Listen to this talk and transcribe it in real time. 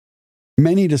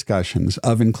Many discussions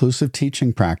of inclusive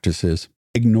teaching practices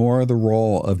ignore the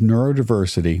role of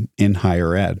neurodiversity in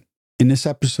higher ed. In this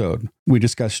episode, we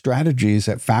discuss strategies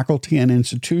that faculty and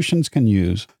institutions can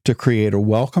use to create a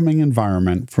welcoming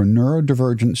environment for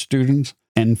neurodivergent students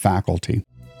and faculty.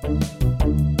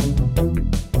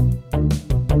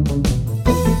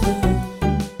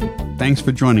 Thanks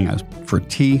for joining us for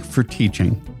T for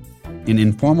Teaching, an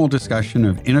informal discussion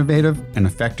of innovative and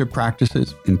effective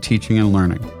practices in teaching and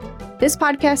learning. This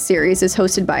podcast series is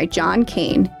hosted by John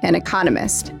Kane, an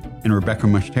economist, and Rebecca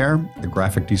Mushter, a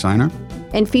graphic designer,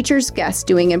 and features guests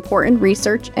doing important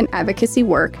research and advocacy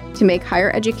work to make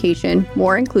higher education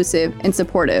more inclusive and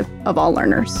supportive of all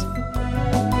learners.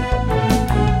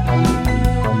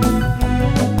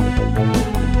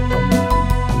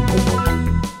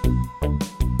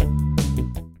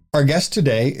 Our guest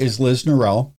today is Liz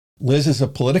Norell. Liz is a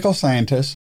political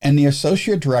scientist and the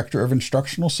Associate Director of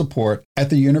Instructional Support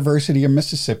at the University of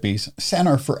Mississippi's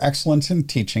Center for Excellence in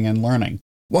Teaching and Learning.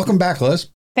 Welcome back, Liz.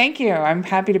 Thank you. I'm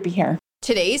happy to be here.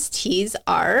 Today's teas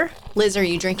are, Liz, are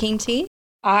you drinking tea?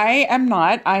 I am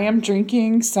not. I am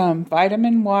drinking some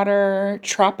vitamin water,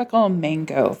 tropical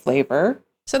mango flavor.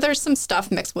 So there's some stuff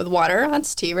mixed with water.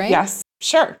 That's tea, right? Yes,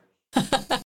 sure.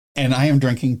 And I am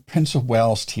drinking Prince of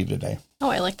Wales tea today. Oh,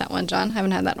 I like that one, John. I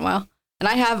haven't had that in a while. And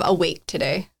I have Awake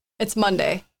today. It's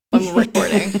Monday when we're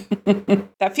recording.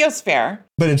 That feels fair.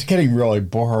 But it's getting really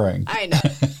boring. I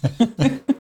know.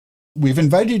 We've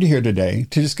invited you here today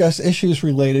to discuss issues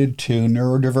related to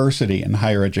neurodiversity in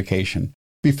higher education.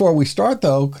 Before we start,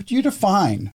 though, could you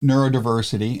define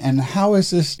neurodiversity and how is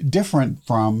this different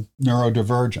from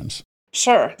neurodivergence?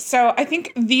 Sure. So I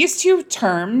think these two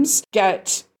terms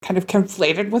get kind of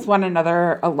conflated with one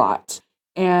another a lot.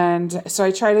 And so I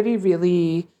try to be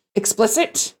really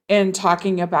explicit in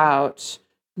talking about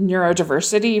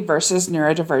neurodiversity versus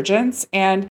neurodivergence.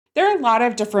 And there are a lot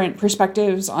of different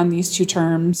perspectives on these two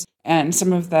terms and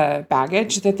some of the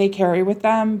baggage that they carry with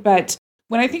them. But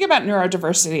when I think about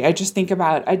neurodiversity, I just think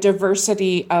about a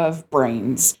diversity of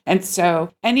brains. And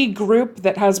so any group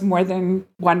that has more than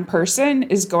one person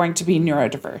is going to be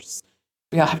neurodiverse.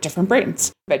 We all have different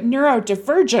brains. But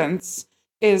neurodivergence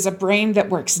is a brain that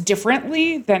works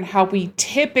differently than how we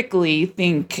typically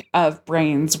think of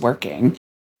brains working.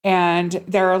 And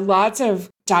there are lots of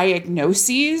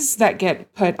diagnoses that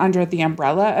get put under the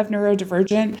umbrella of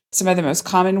neurodivergent. Some of the most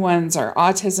common ones are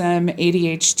autism,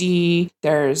 ADHD,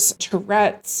 there's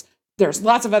Tourette's, there's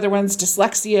lots of other ones,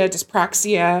 dyslexia,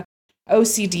 dyspraxia,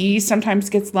 OCD sometimes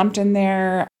gets lumped in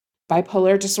there.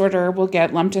 Bipolar disorder will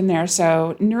get lumped in there.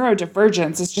 So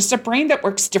neurodivergence is just a brain that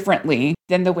works differently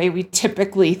than the way we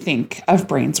typically think of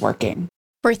brains working.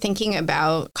 We're thinking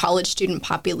about college student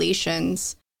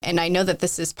populations, and I know that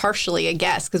this is partially a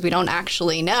guess because we don't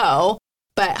actually know,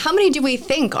 but how many do we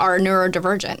think are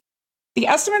neurodivergent? The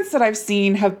estimates that I've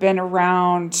seen have been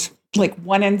around like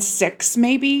 1 in 6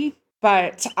 maybe,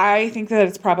 but I think that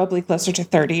it's probably closer to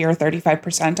 30 or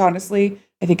 35%, honestly.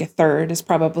 I think a third is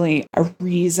probably a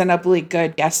reasonably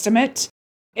good guesstimate.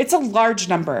 It's a large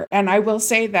number. And I will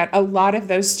say that a lot of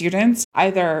those students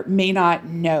either may not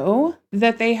know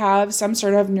that they have some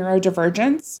sort of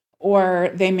neurodivergence, or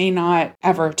they may not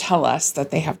ever tell us that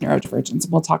they have neurodivergence.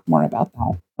 We'll talk more about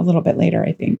that a little bit later,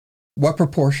 I think. What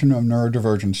proportion of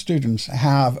neurodivergent students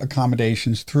have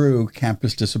accommodations through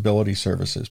campus disability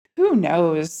services? Who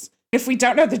knows? If we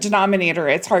don't know the denominator,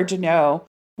 it's hard to know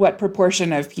what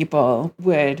proportion of people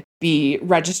would be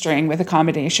registering with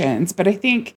accommodations. But I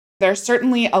think there's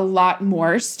certainly a lot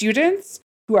more students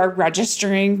who are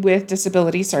registering with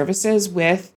disability services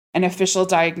with an official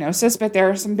diagnosis, but there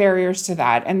are some barriers to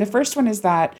that. And the first one is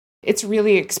that it's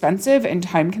really expensive and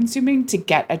time-consuming to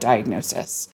get a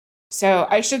diagnosis. So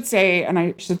I should say, and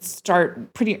I should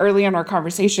start pretty early in our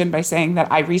conversation by saying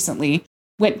that I recently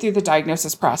went through the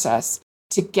diagnosis process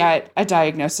to get a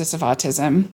diagnosis of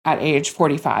autism at age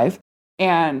 45.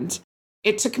 And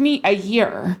it took me a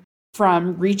year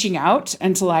from reaching out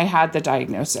until I had the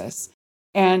diagnosis.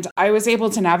 And I was able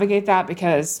to navigate that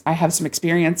because I have some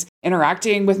experience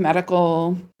interacting with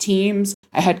medical teams.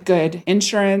 I had good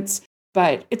insurance,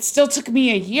 but it still took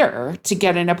me a year to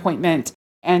get an appointment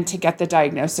and to get the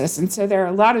diagnosis. And so there are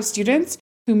a lot of students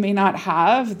who may not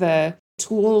have the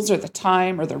tools or the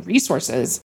time or the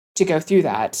resources to go through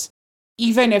that,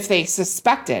 even if they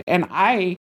suspect it. And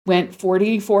I went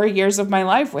 44 years of my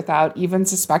life without even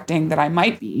suspecting that I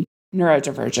might be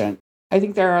neurodivergent. I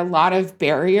think there are a lot of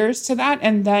barriers to that.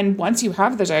 And then once you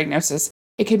have the diagnosis,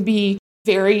 it can be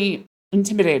very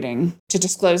intimidating to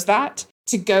disclose that.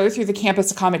 To go through the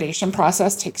campus accommodation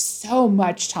process takes so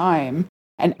much time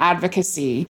and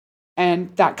advocacy.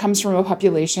 And that comes from a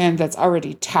population that's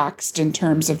already taxed in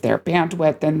terms of their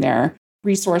bandwidth and their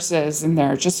resources and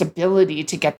their just ability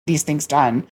to get these things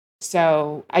done.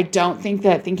 So I don't think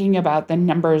that thinking about the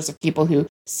numbers of people who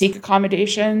seek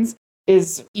accommodations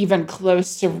is even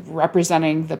close to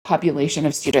representing the population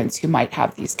of students who might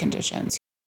have these conditions.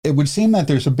 It would seem that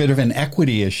there's a bit of an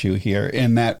equity issue here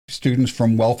in that students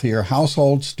from wealthier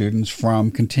households, students from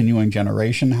continuing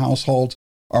generation households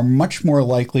are much more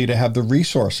likely to have the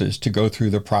resources to go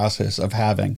through the process of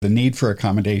having the need for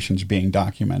accommodations being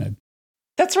documented.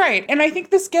 That's right. And I think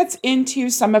this gets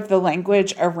into some of the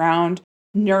language around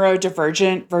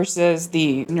neurodivergent versus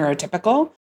the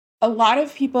neurotypical. A lot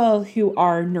of people who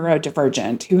are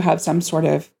neurodivergent, who have some sort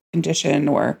of condition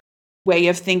or way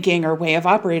of thinking or way of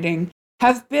operating,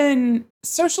 have been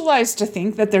socialized to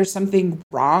think that there's something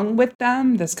wrong with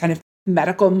them, this kind of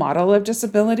medical model of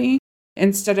disability,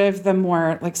 instead of the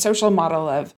more like social model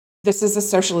of this is a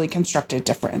socially constructed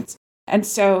difference. And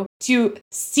so to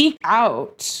seek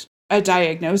out a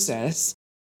diagnosis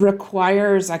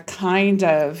requires a kind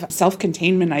of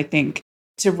self-containment, I think,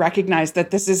 to recognize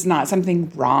that this is not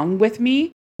something wrong with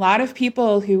me. A lot of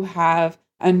people who have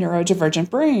a neurodivergent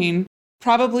brain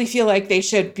probably feel like they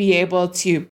should be able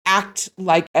to act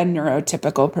like a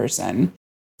neurotypical person.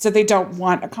 So they don't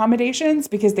want accommodations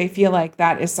because they feel like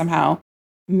that is somehow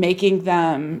making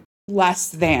them less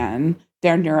than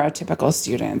their neurotypical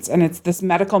students. And it's this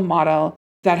medical model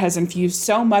that has infused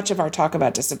so much of our talk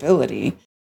about disability,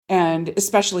 and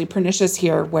especially pernicious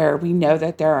here, where we know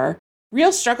that there are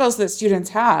real struggles that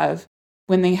students have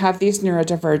when they have these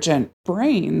neurodivergent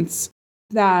brains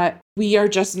that we are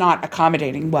just not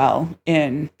accommodating well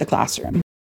in the classroom.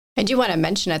 I do want to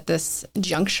mention at this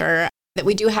juncture that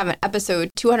we do have an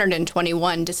episode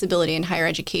 221, Disability in Higher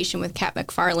Education, with Kat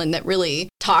McFarland that really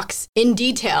talks in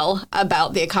detail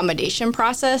about the accommodation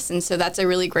process. And so that's a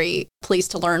really great place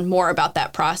to learn more about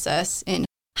that process in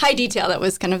high detail. That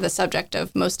was kind of the subject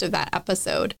of most of that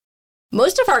episode.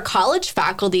 Most of our college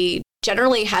faculty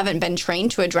generally haven't been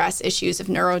trained to address issues of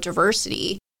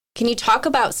neurodiversity. Can you talk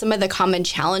about some of the common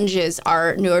challenges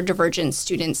our neurodivergent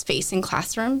students face in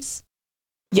classrooms?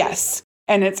 Yes.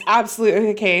 And it's absolutely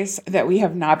the case that we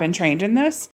have not been trained in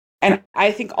this. And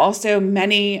I think also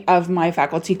many of my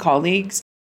faculty colleagues,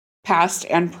 past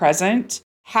and present,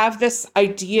 have this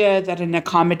idea that an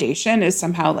accommodation is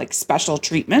somehow like special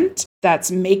treatment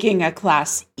that's making a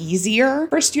class easier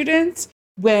for students,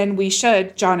 when we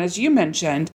should, John, as you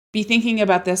mentioned, be thinking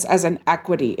about this as an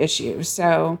equity issue.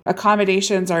 So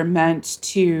accommodations are meant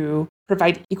to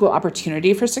provide equal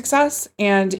opportunity for success.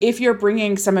 And if you're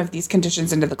bringing some of these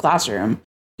conditions into the classroom,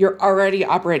 you're already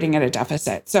operating at a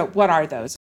deficit. So what are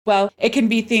those? Well, it can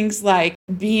be things like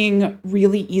being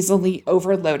really easily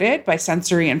overloaded by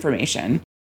sensory information.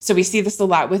 So we see this a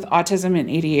lot with autism and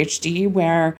ADHD,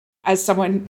 where as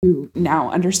someone who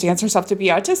now understands herself to be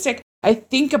autistic, I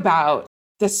think about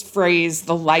this phrase,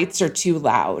 the lights are too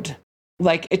loud.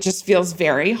 Like it just feels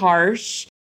very harsh.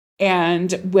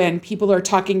 And when people are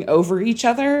talking over each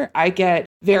other, I get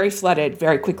very flooded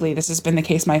very quickly. This has been the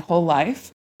case my whole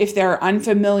life. If there are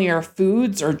unfamiliar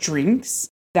foods or drinks,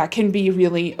 that can be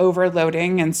really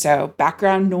overloading. And so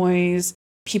background noise,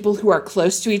 people who are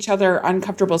close to each other,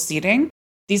 uncomfortable seating,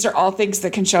 these are all things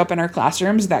that can show up in our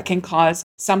classrooms that can cause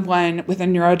someone with a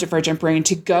neurodivergent brain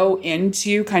to go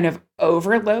into kind of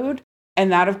overload.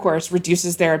 And that, of course,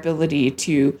 reduces their ability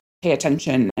to pay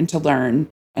attention and to learn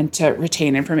and to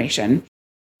retain information.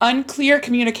 Unclear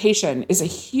communication is a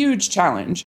huge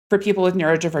challenge for people with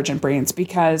neurodivergent brains,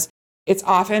 because it's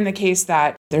often the case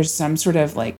that there's some sort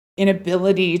of like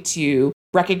inability to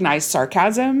recognize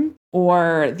sarcasm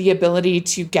or the ability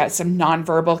to get some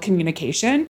nonverbal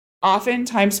communication.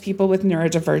 Oftentimes, people with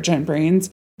neurodivergent brains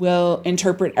will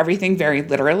interpret everything very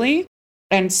literally,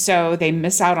 and so they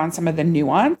miss out on some of the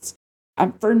nuance.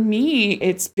 For me,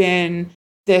 it's been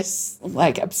this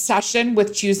like obsession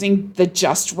with choosing the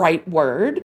just right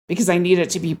word because I need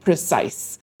it to be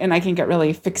precise. And I can get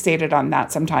really fixated on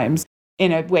that sometimes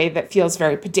in a way that feels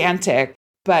very pedantic,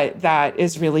 but that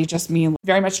is really just me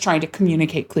very much trying to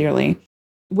communicate clearly.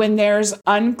 When there's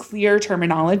unclear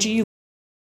terminology,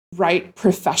 write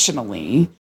professionally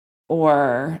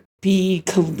or be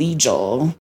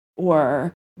collegial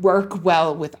or work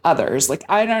well with others. Like,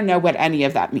 I don't know what any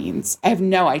of that means. I have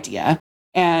no idea.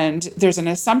 And there's an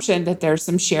assumption that there's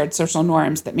some shared social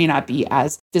norms that may not be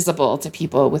as visible to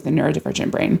people with a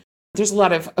neurodivergent brain. There's a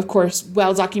lot of course,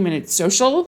 well-documented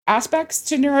social aspects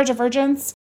to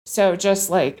neurodivergence. So just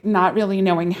like not really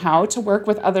knowing how to work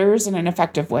with others in an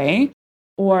effective way,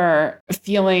 or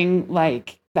feeling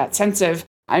like that sense of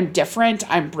I'm different,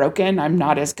 I'm broken, I'm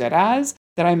not as good as,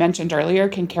 that I mentioned earlier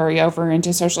can carry over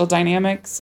into social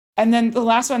dynamics. And then the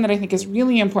last one that I think is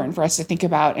really important for us to think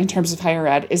about in terms of higher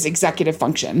ed is executive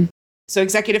function. So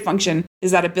executive function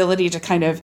is that ability to kind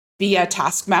of be a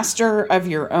taskmaster of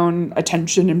your own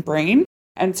attention and brain.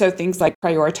 And so things like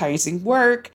prioritizing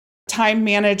work, time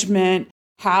management,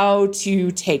 how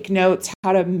to take notes,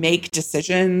 how to make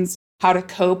decisions, how to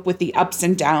cope with the ups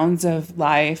and downs of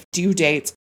life, due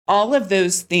dates, all of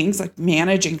those things like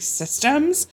managing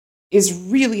systems is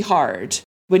really hard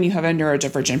when you have a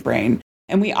neurodivergent brain.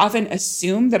 And we often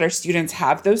assume that our students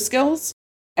have those skills.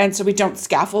 And so we don't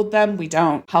scaffold them, we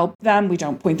don't help them, we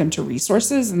don't point them to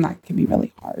resources, and that can be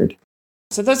really hard.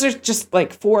 So those are just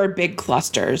like 4 big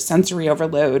clusters: sensory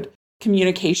overload,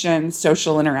 communication,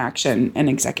 social interaction, and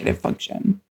executive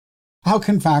function. How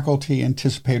can faculty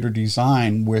anticipate or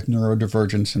design with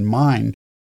neurodivergence in mind,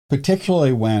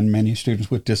 particularly when many students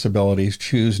with disabilities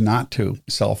choose not to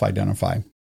self-identify?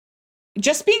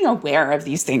 Just being aware of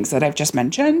these things that I've just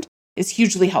mentioned is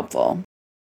hugely helpful.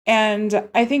 And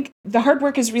I think the hard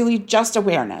work is really just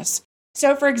awareness.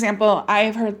 So, for example,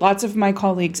 I've heard lots of my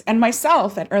colleagues and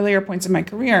myself at earlier points in my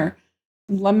career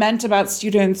lament about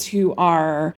students who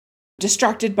are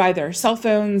distracted by their cell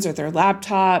phones or their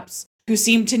laptops, who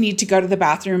seem to need to go to the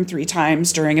bathroom 3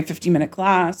 times during a 50-minute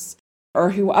class,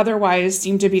 or who otherwise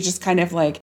seem to be just kind of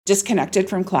like disconnected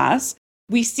from class.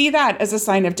 We see that as a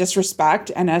sign of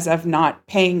disrespect and as of not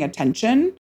paying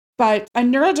attention. But a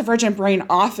neurodivergent brain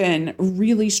often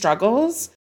really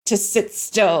struggles to sit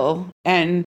still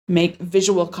and make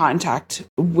visual contact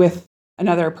with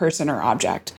another person or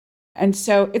object. And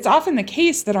so it's often the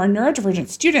case that our neurodivergent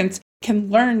students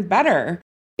can learn better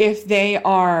if they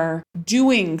are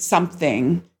doing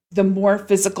something. The more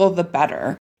physical, the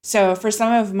better. So for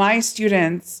some of my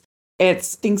students,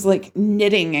 it's things like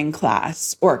knitting in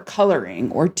class or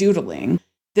coloring or doodling.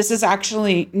 This is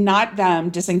actually not them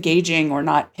disengaging or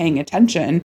not paying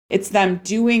attention. It's them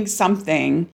doing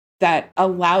something that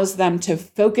allows them to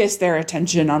focus their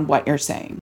attention on what you're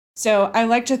saying. So I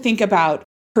like to think about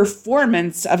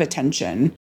performance of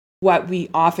attention, what we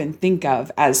often think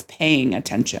of as paying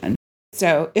attention.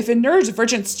 So if a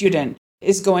neurodivergent student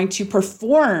is going to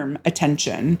perform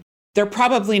attention, they're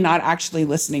probably not actually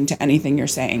listening to anything you're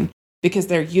saying, because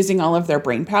they're using all of their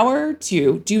brain power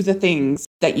to do the things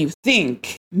that you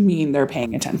think mean they're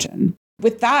paying attention.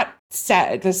 With that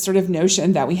said, this sort of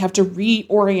notion that we have to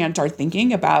reorient our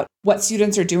thinking about what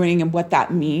students are doing and what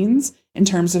that means in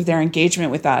terms of their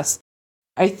engagement with us,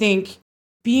 I think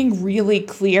being really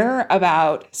clear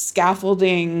about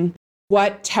scaffolding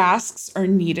what tasks are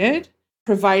needed,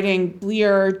 providing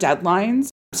clear deadlines.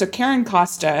 So Karen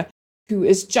Costa, who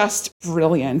is just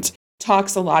brilliant,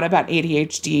 talks a lot about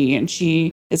ADHD, and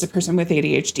she is a person with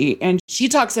ADHD. And she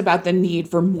talks about the need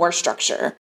for more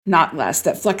structure, not less,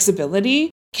 that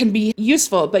flexibility can be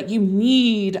useful, but you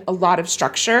need a lot of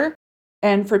structure.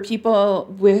 And for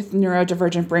people with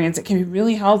neurodivergent brains, it can be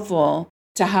really helpful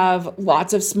to have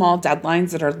lots of small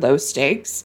deadlines that are low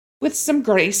stakes with some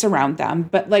grace around them.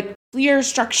 But like clear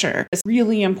structure is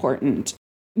really important.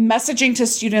 Messaging to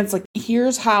students, like,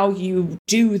 here's how you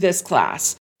do this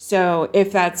class. So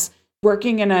if that's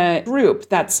working in a group,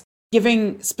 that's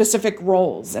giving specific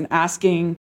roles and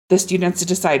asking the students to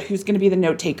decide who's going to be the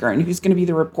note taker and who's going to be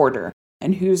the reporter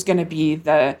and who's going to be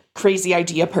the crazy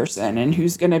idea person and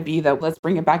who's going to be the let's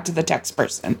bring it back to the text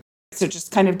person. So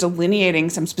just kind of delineating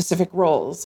some specific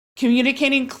roles,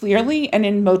 communicating clearly and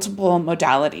in multiple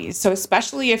modalities. So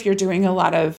especially if you're doing a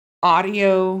lot of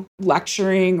audio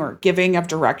lecturing or giving of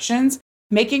directions,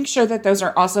 making sure that those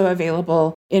are also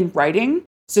available in writing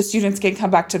so students can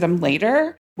come back to them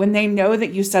later when they know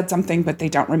that you said something but they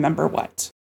don't remember what.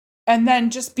 And then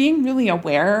just being really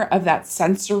aware of that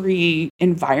sensory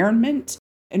environment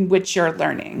in which you're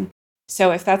learning.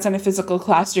 So if that's in a physical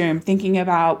classroom, thinking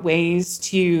about ways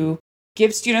to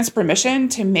give students permission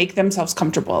to make themselves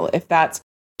comfortable. If that's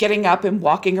getting up and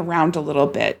walking around a little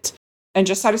bit and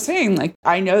just sort of saying, like,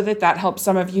 I know that that helps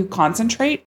some of you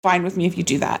concentrate. Fine with me if you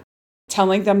do that.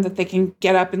 Telling them that they can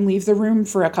get up and leave the room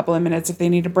for a couple of minutes if they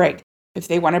need a break. If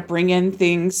they want to bring in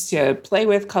things to play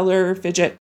with, color,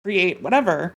 fidget, create,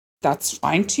 whatever, that's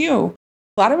fine too.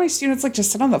 A lot of my students like to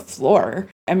sit on the floor.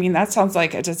 I mean, that sounds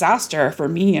like a disaster for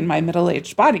me and my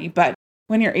middle-aged body, but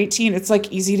when you're 18, it's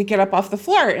like easy to get up off the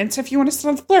floor. And so if you want to sit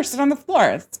on the floor, sit on the floor.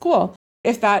 It's cool.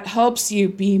 If that helps you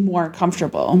be more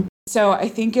comfortable. So I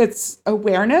think it's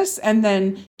awareness and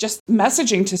then just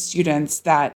messaging to students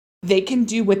that they can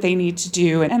do what they need to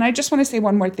do. And I just want to say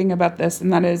one more thing about this,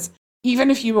 and that is, even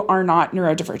if you are not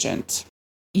neurodivergent,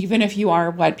 even if you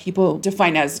are what people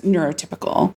define as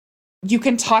neurotypical, you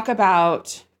can talk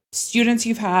about students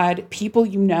you've had, people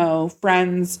you know,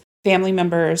 friends, family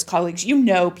members, colleagues,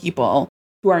 people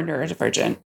who are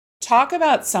neurodivergent. Talk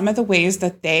about some of the ways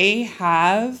that they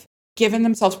have given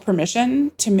themselves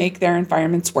permission to make their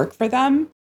environments work for them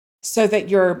so that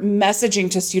you're messaging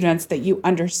to students that you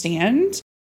understand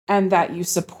and that you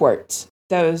support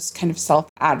those kind of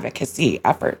self-advocacy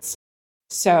efforts.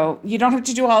 So you don't have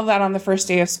to do all of that on the first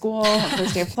day of school,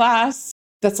 first day of class.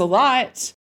 That's a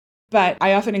lot. But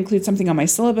I often include something on my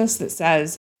syllabus that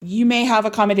says, you may have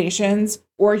accommodations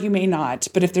or you may not.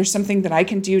 But if there's something that I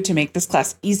can do to make this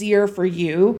class easier for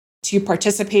you to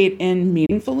participate in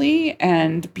meaningfully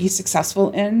and be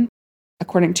successful in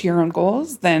according to your own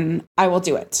goals, then I will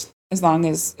do it as long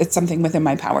as it's something within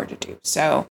my power to do.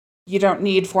 So you don't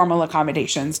need formal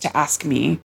accommodations to ask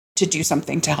me to do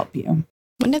something to help you.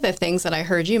 One of the things that I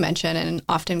heard you mention and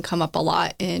often come up a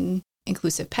lot in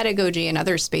inclusive pedagogy and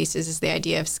other spaces is the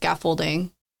idea of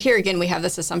scaffolding. Here again, we have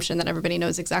this assumption that everybody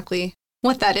knows exactly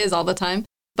what that is all the time.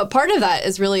 But part of that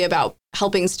is really about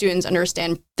helping students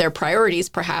understand their priorities,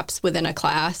 perhaps within a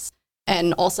class,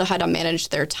 and also how to manage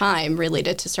their time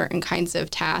related to certain kinds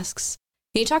of tasks.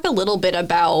 Can you talk a little bit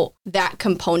about that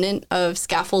component of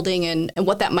scaffolding and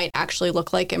what that might actually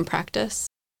look like in practice?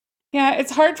 Yeah,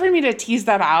 it's hard for me to tease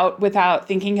that out without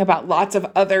thinking about lots of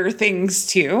other things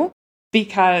too,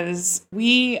 because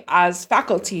we as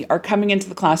faculty are coming into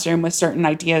the classroom with certain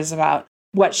ideas about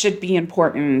what should be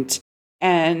important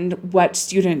and what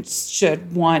students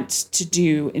should want to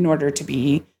do in order to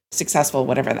be successful,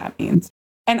 whatever that means.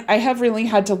 And I have really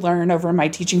had to learn over my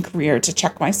teaching career to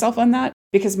check myself on that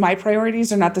because my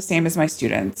priorities are not the same as my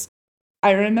students.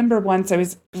 I remember once I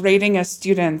was grading a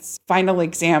student's final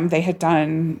exam they had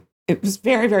done. It was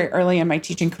very, very early in my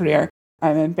teaching career.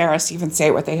 I'm embarrassed to even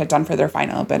say what they had done for their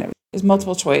final, but it was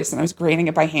multiple choice and I was grading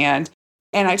it by hand.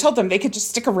 And I told them they could just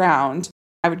stick around.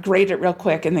 I would grade it real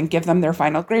quick and then give them their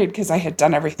final grade because I had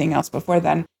done everything else before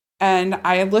then. And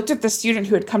I looked at the student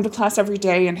who had come to class every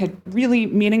day and had really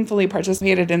meaningfully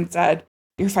participated and said,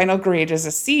 your final grade is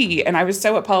a C. And I was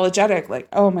so apologetic, like,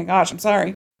 oh my gosh, I'm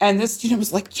sorry. And this student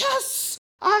was like, yes,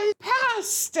 I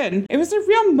passed. And it was a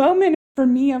real moment for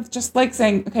me of just like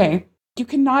saying, okay, you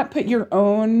cannot put your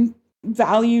own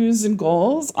values and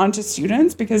goals onto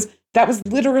students because that was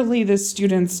literally the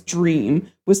student's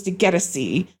dream, was to get a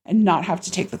C and not have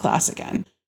to take the class again.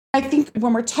 I think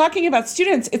when we're talking about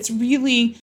students, it's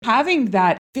really having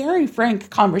that very frank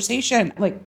conversation.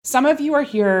 Like, some of you are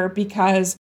here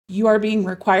because you are being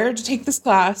required to take this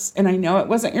class, and I know it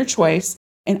wasn't your choice,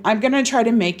 and I'm going to try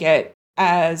to make it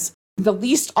as the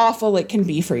least awful it can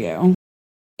be for you.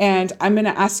 And I'm going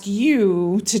to ask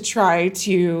you to try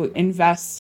to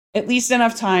invest at least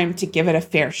enough time to give it a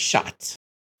fair shot.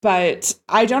 But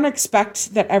I don't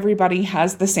expect that everybody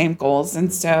has the same goals.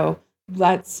 And so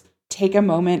let's take a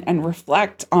moment and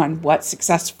reflect on what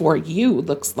success for you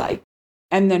looks like.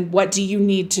 And then what do you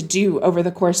need to do over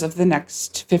the course of the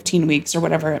next 15 weeks or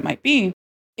whatever it might be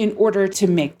in order to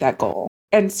make that goal?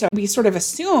 And so we sort of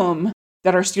assume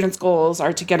that our students' goals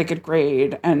are to get a good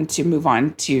grade and to move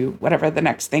on to whatever the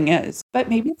next thing is. But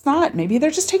maybe it's not. Maybe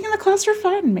they're just taking the class for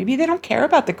fun. Maybe they don't care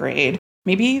about the grade.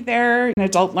 Maybe they're an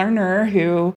adult learner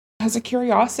who has a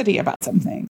curiosity about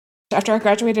something. After I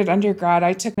graduated undergrad,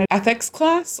 I took an ethics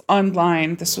class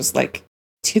online. This was like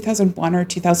 2001 or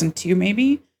 2002,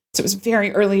 maybe. So it was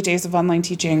very early days of online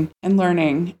teaching and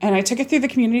learning. And I took it through the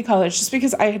community college just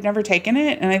because I had never taken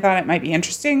it and I thought it might be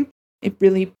interesting. It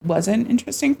really wasn't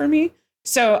interesting for me.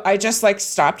 So I just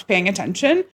stopped paying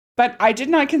attention, but I did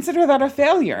not consider that a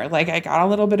failure. I got a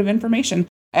little bit of information.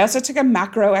 I also took a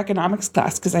macroeconomics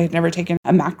class because I had never taken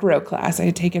a macro class. I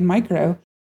had taken micro,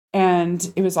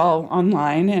 and it was all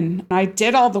online. And I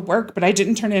did all the work, but I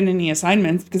didn't turn in any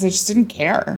assignments because I just didn't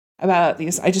care about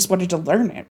these. I just wanted to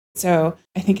learn it. So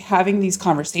I think having these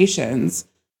conversations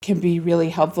can be really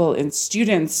helpful in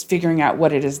students figuring out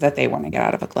what it is that they want to get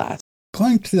out of a class.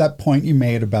 Going to that point you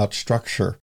made about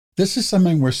structure, this is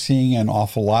something we're seeing an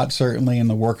awful lot, certainly in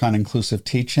the work on inclusive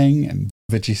teaching and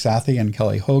Vijay Sathi and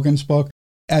Kelly Hogan's book,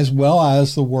 as well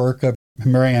as the work of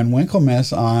Marianne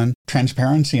Winklemas on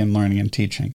transparency in learning and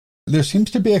teaching. There seems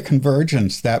to be a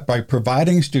convergence that by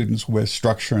providing students with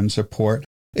structure and support,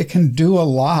 it can do a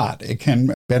lot. It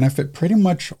can benefit pretty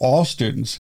much all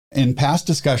students. In past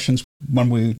discussions, when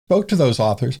we spoke to those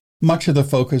authors, much of the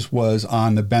focus was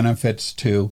on the benefits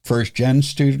to first-gen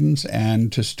students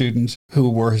and to students who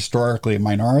were historically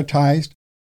minoritized.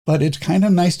 But it's kind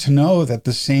of nice to know that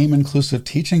the same inclusive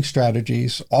teaching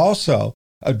strategies also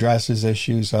addresses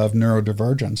issues of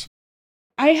neurodivergence.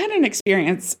 I had an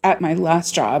experience at my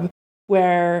last job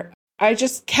where I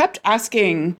just kept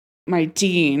asking my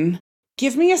dean,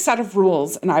 give me a set of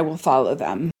rules and I will follow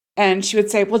them. And she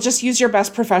would say, well, just use your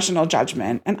best professional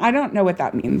judgment. And I don't know what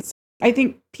that means. I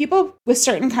think people with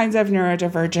certain kinds of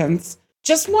neurodivergence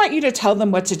just want you to tell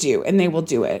them what to do and they will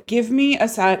do it. Give me a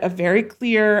set of very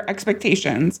clear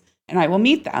expectations and I will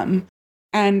meet them.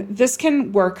 And this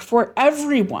can work for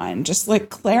everyone, just like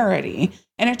clarity.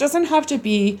 And it doesn't have to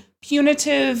be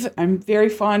punitive. I'm very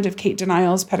fond of Kate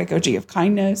Denial's pedagogy of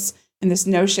kindness and this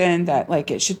notion that like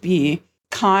it should be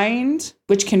kind,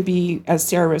 which can be, as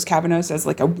Sarah Rose Cavanaugh says,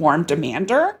 like a warm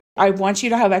demander. I want you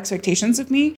to have expectations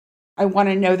of me. I want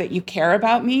to know that you care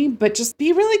about me, but just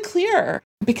be really clear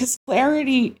because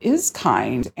clarity is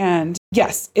kind. And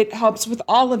yes, it helps with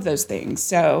all of those things.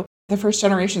 So the first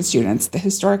generation students, the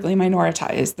historically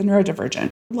minoritized, the neurodivergent,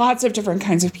 lots of different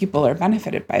kinds of people are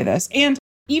benefited by this. And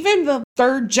even the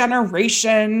third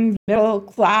generation, middle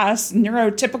class,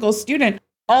 neurotypical student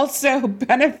also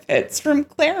benefits from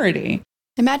clarity.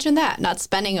 Imagine that, not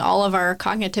spending all of our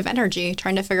cognitive energy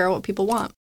trying to figure out what people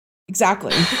want.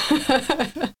 Exactly.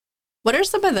 What are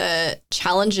some of the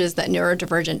challenges that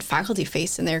neurodivergent faculty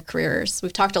face in their careers?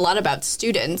 We've talked a lot about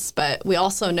students, but we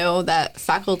also know that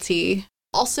faculty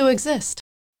also exist.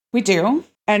 We do.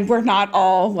 And we're not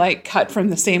all like cut from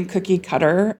the same cookie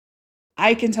cutter.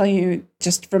 I can tell you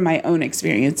just from my own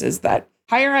experiences that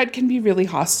higher ed can be really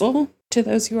hostile to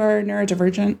those who are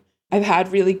neurodivergent. I've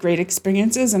had really great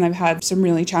experiences and I've had some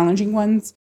really challenging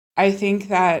ones. I think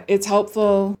that it's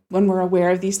helpful when we're aware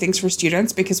of these things for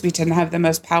students because we tend to have the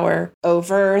most power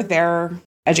over their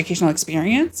educational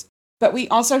experience. But we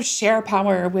also share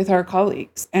power with our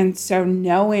colleagues. And so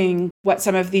knowing what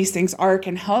some of these things are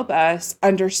can help us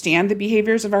understand the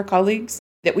behaviors of our colleagues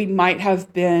that we might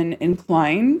have been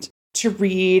inclined to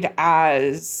read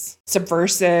as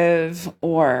subversive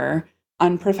or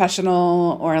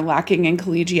unprofessional or lacking in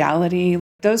collegiality.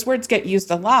 Those words get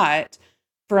used a lot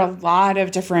for a lot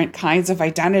of different kinds of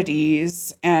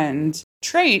identities and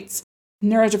traits.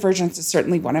 Neurodivergence is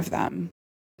certainly one of them.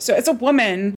 So as a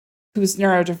woman who's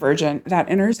neurodivergent, that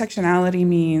intersectionality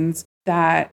means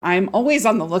that I'm always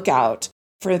on the lookout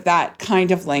for that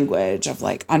kind of language of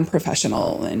like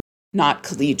unprofessional and not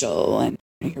collegial and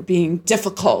you're being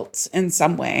difficult in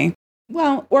some way.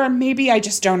 Well, or maybe I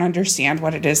just don't understand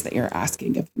what it is that you're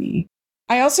asking of me.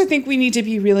 I also think we need to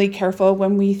be really careful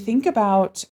when we think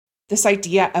about this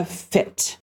idea of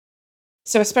fit.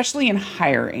 So especially in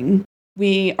hiring,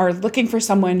 we are looking for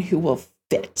someone who will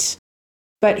fit.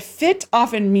 But fit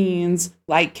often means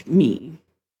like me.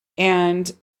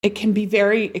 And it can be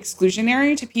very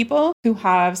exclusionary to people who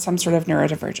have some sort of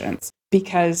neurodivergence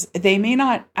because they may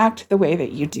not act the way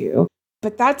that you do.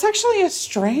 But that's actually a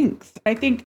strength. I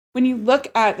think when you look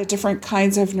at the different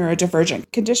kinds of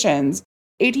neurodivergent conditions,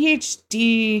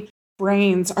 ADHD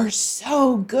brains are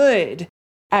so good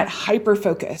at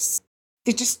hyperfocus.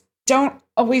 They just don't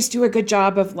always do a good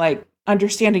job of like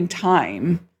understanding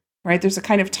time, right? There's a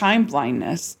kind of time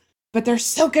blindness, but they're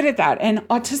so good at that. And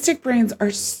autistic brains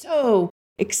are so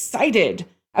excited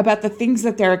about the things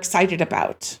that they're excited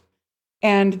about.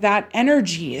 And that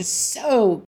energy is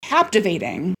so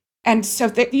captivating. And so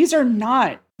these are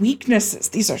not weaknesses.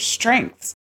 These are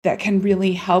strengths that can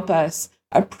really help us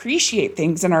appreciate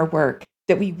things in our work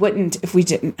that we wouldn't if we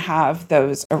didn't have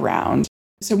those around.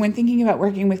 So when thinking about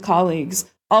working with colleagues,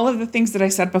 all of the things that I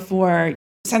said before,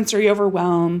 sensory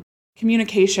overwhelm,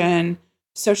 communication,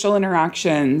 social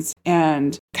interactions,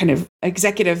 and kind of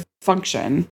executive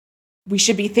function, we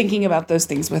should be thinking about those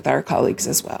things with our colleagues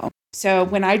as well. So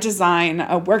when I design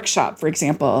a workshop, for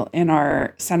example, in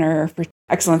our Center for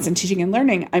Excellence in Teaching and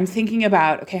Learning, I'm thinking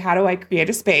about, okay, how do I create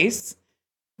a space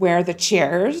where the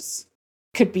chairs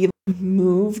could be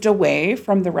moved away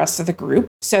from the rest of the group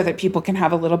so that people can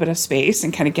have a little bit of space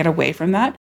and kind of get away from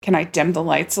that? Can I dim the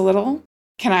lights a little?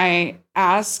 Can I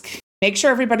make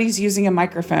sure everybody's using a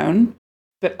microphone,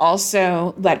 but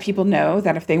also let people know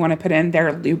that if they want to put in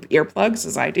their loop earplugs,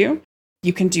 as I do,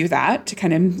 you can do that to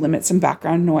kind of limit some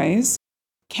background noise.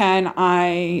 Can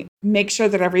I make sure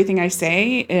that everything I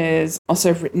say is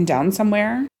also written down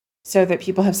somewhere so that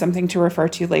people have something to refer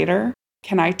to later?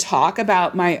 Can I talk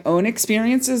about my own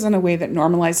experiences in a way that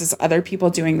normalizes other people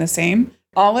doing the same?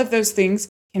 All of those things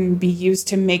can be used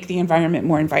to make the environment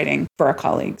more inviting for our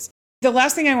colleagues. The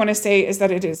last thing I want to say is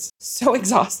that it is so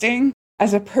exhausting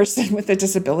as a person with a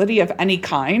disability of any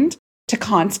kind to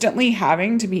constantly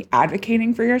having to be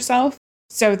advocating for yourself.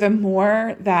 So the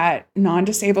more that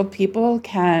non-disabled people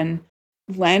can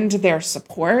lend their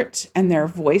support and their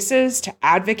voices to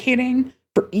advocating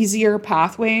for easier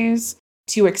pathways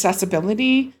to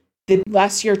accessibility, the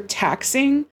less you're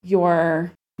taxing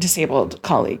your disabled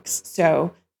colleagues.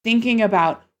 So thinking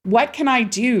about what can I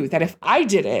do that if I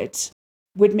did it,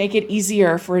 would make it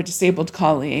easier for a disabled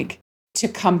colleague to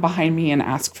come behind me and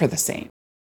ask for the same.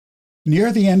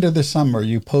 Near the end of the summer,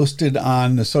 you posted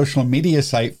on the social media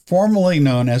site formerly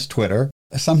known as Twitter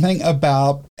something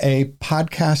about a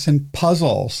podcast and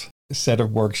puzzles set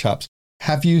of workshops.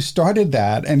 Have you started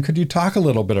that? And could you talk a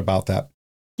little bit about that?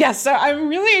 Yes, so I'm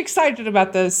really excited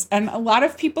about this. And a lot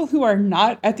of people who are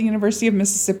not at the University of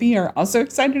Mississippi are also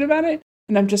excited about it.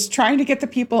 And I'm just trying to get the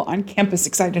people on campus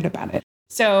excited about it.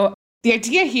 So the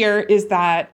idea here is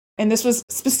that, and this was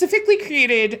specifically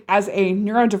created as a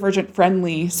neurodivergent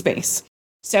friendly space.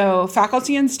 So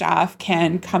faculty and staff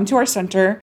can come to our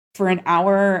center for an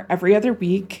hour every other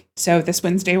week. So this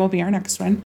Wednesday will be our next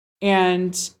one.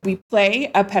 And we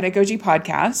play a pedagogy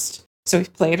podcast. So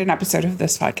we've played an episode of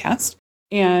this podcast.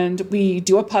 And we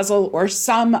do a puzzle or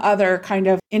some other kind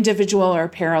of individual or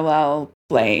parallel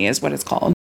play is what it's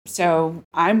called. So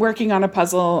I'm working on a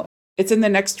puzzle. It's in the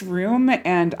next room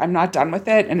and I'm not done with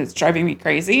it. And it's driving me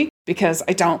crazy because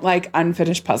I don't like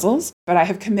unfinished puzzles. But I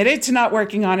have committed to not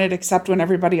working on it except when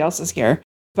everybody else is here.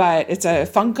 But it's a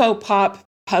Funko Pop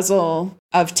puzzle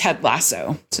of Ted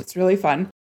Lasso. So it's really fun.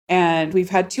 And we've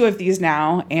had 2 of these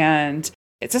now. And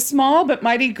it's a small but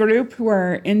mighty group who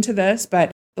are into this.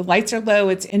 But the lights are low.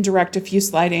 It's indirect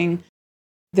diffuse lighting.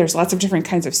 There's lots of different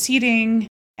kinds of seating.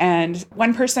 And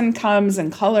one person comes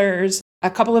and colors. A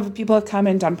couple of people have come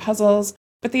and done puzzles.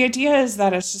 But the idea is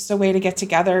that it's just a way to get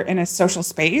together in a social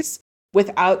space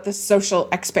without the social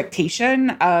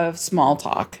expectation of small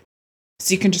talk.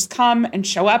 So you can just come and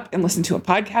show up and listen to a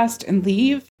podcast and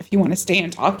leave. If you want to stay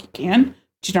and talk, you can,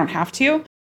 but you don't have to.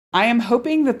 I am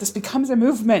hoping that this becomes a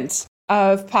movement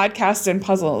of podcasts and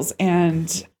puzzles,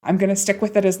 and I'm going to stick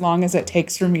with it as long as it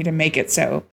takes for me to make it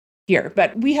so here.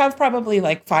 But we have probably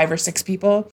like 5 or 6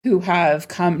 people who have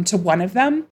come to one of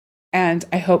them, and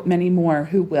I hope many more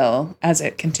who will as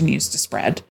it continues to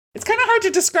spread. It's kind of hard to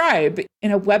describe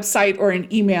in a website or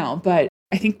an email, but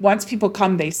I think once people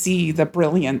come, they see the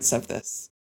brilliance of this.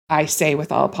 I say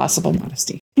with all possible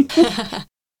modesty.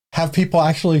 Have people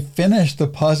actually finished the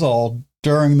puzzle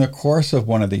during the course of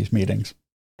one of these meetings?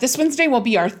 This Wednesday will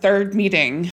be our 3rd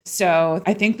meeting. So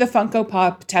I think the Funko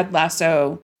Pop Ted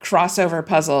Lasso crossover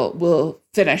puzzle will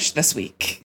finish this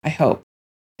week. I hope.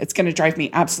 It's going to drive me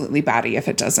absolutely batty if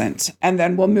it doesn't. And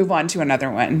then we'll move on to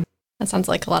another one. That sounds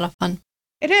like a lot of fun.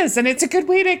 It is. And it's a good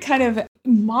way to kind of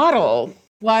model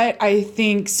what I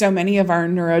think so many of our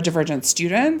neurodivergent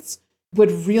students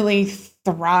would really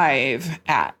thrive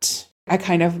at. A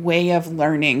kind of way of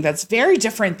learning that's very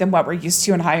different than what we're used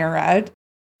to in higher ed.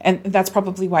 And that's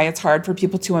probably why it's hard for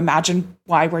people to imagine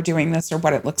why we're doing this or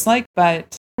what it looks like.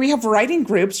 But we have writing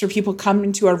groups where people come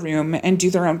into a room and do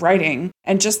their own writing.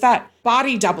 And just that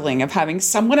body doubling of having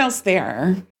someone else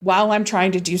there while I'm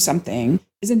trying to do something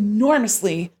is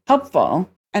enormously helpful.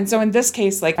 And so in this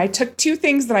case, like I took 2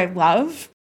 things that I love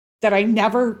that I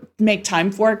never make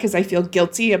time for because I feel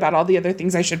guilty about all the other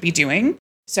things I should be doing.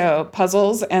 So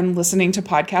puzzles and listening to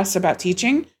podcasts about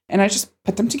teaching. And I just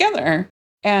put them together.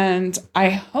 And I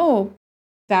hope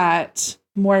that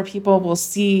more people will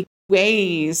see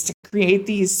ways to create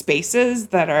these spaces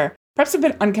that are perhaps a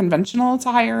bit unconventional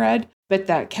to higher ed, but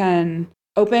that can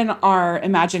open our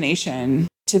imagination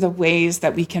to the ways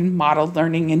that we can model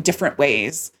learning in different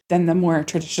ways than the more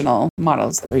traditional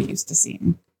models that we're used to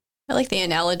seeing. I like the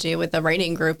analogy with the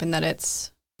writing group in that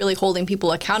it's really holding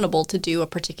people accountable to do a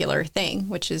particular thing,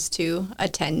 which is to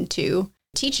attend to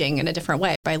teaching in a different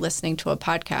way by listening to a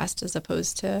podcast as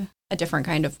opposed to a different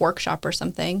kind of workshop or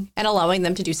something, and allowing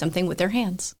them to do something with their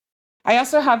hands. I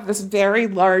also have this very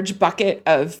large bucket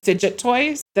of fidget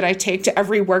toys that I take to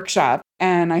every workshop.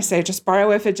 And I say, just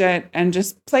borrow a fidget and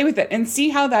just play with it and see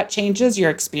how that changes your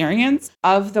experience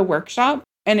of the workshop.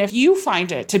 And if you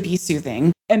find it to be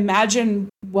soothing, imagine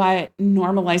what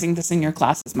normalizing this in your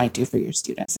classes might do for your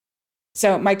students.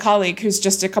 So my colleague, who's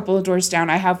just a couple of doors down,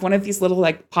 I have one of these little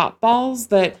like pop balls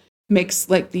that makes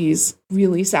like these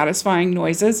really satisfying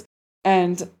noises.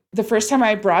 And the first time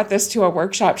I brought this to a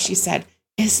workshop, she said,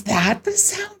 "Is that the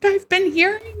sound I've been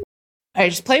hearing?" I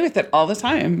just play with it all the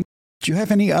time. Do you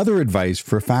have any other advice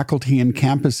for faculty and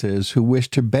campuses who wish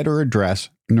to better address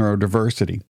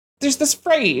neurodiversity? There's this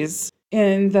phrase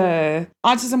in the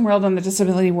autism world and the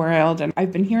disability world, and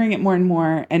I've been hearing it more and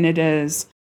more, and it is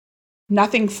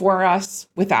nothing for us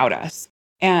without us.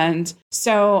 And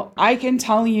so I can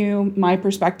tell you my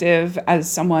perspective as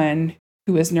someone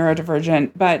who is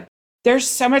neurodivergent, but there's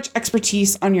so much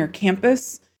expertise on your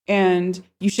campus, and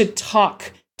you should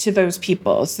talk to those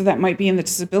people. So that might be in the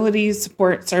disability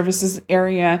support services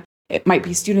area. It might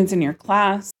be students in your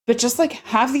class, but just like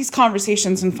have these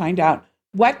conversations and find out,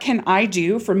 what can I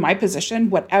do from my position,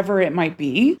 whatever it might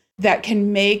be, that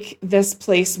can make this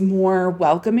place more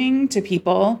welcoming to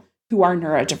people who are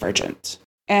neurodivergent.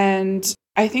 And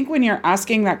I think when you're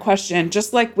asking that question,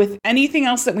 just like with anything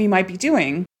else that we might be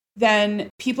doing, then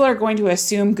people are going to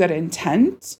assume good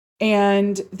intent.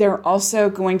 And they're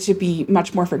also going to be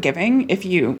much more forgiving if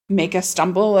you make a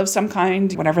stumble of some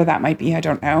kind, whatever that might be, I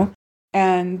don't know.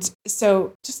 And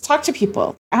so just talk to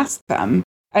people, ask them.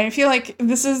 I feel like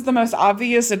this is the most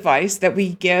obvious advice that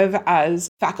we give as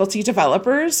faculty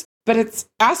developers, but it's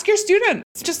ask your students,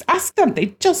 just ask them.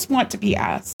 They just want to be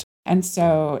asked. And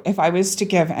so if I was to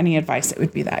give any advice, it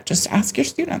would be that just ask your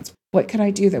students, what could I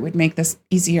do that would make this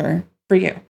easier for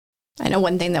you? I know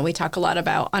one thing that we talk a lot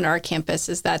about on our campus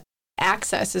is that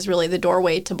access is really the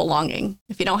doorway to belonging.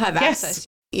 If you don't have access,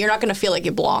 you're not going to feel like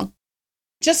you belong.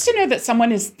 Just to know that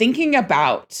someone is thinking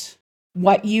about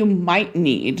what you might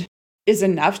need is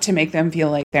enough to make them feel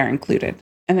like they're included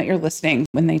and that you're listening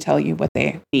when they tell you what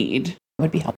they need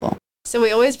would be helpful. So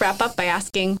we always wrap up by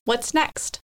asking, what's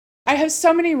next? I have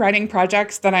so many writing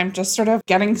projects that I'm just sort of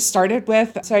getting started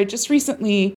with. So I just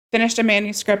recently finished a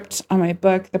manuscript on my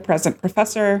book, The Present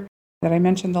Professor, that I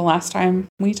mentioned the last time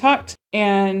we talked.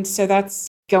 And so that's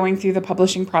going through the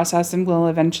publishing process and will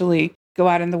eventually go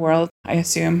out in the world, I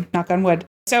assume, knock on wood.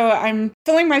 So I'm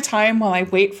filling my time while I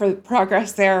wait for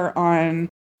progress there on,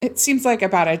 it seems like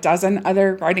about a dozen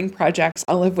other writing projects,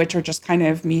 all of which are just kind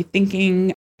of me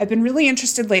thinking. I've been really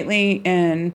interested lately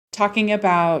in talking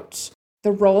about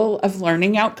the role of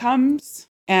learning outcomes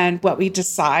and what we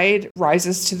decide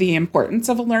rises to the importance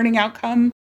of a learning outcome.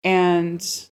 And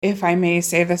if I may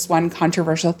say this one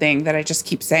controversial thing that I just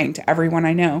keep saying to everyone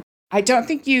I know, I don't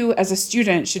think you as a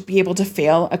student should be able to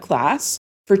fail a class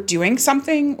for doing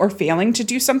something or failing to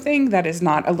do something that is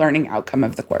not a learning outcome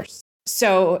of the course.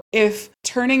 So if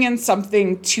turning in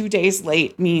something 2 days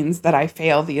late means that I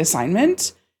fail the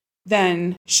assignment,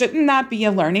 then shouldn't that be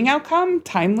a learning outcome?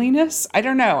 Timeliness? I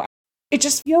don't know. It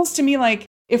just feels to me like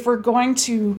if we're going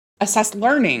to assess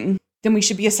learning, then we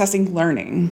should be assessing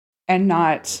learning and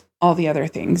not all the other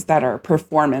things that are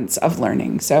performance of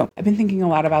learning. So I've been thinking a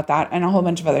lot about that and a whole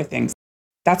bunch of other things.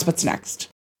 That's what's next.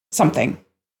 Something.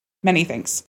 Many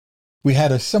things. We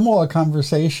had a similar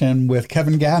conversation with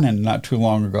Kevin Gannon not too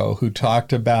long ago, who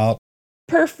talked about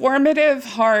performative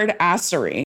hard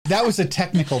assery. That was a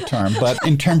technical term, but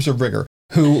in terms of rigor,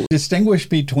 who distinguished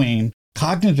between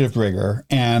cognitive rigor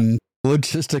and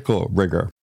logistical rigor.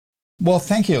 Well,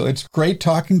 thank you. It's great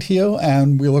talking to you,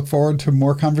 and we look forward to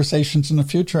more conversations in the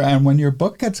future. And when your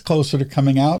book gets closer to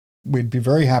coming out, we'd be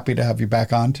very happy to have you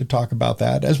back on to talk about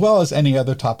that, as well as any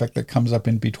other topic that comes up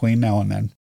in between now and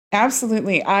then.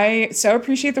 Absolutely. I so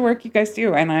appreciate the work you guys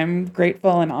do, and I'm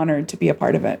grateful and honored to be a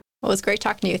part of it. Well, it was great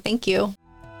talking to you. Thank you.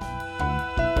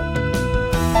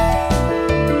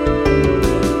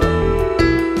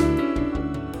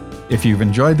 If you've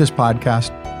enjoyed this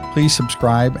podcast, please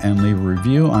subscribe and leave a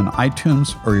review on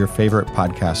iTunes or your favorite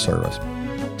podcast service.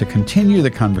 To continue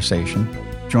the conversation,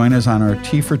 join us on our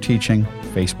T for Teaching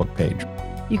Facebook page.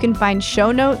 You can find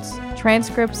show notes,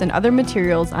 transcripts, and other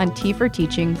materials on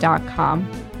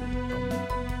tforteaching.com.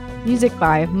 Music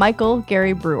by Michael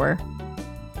Gary Brewer.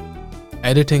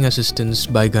 Editing assistance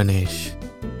by Ganesh.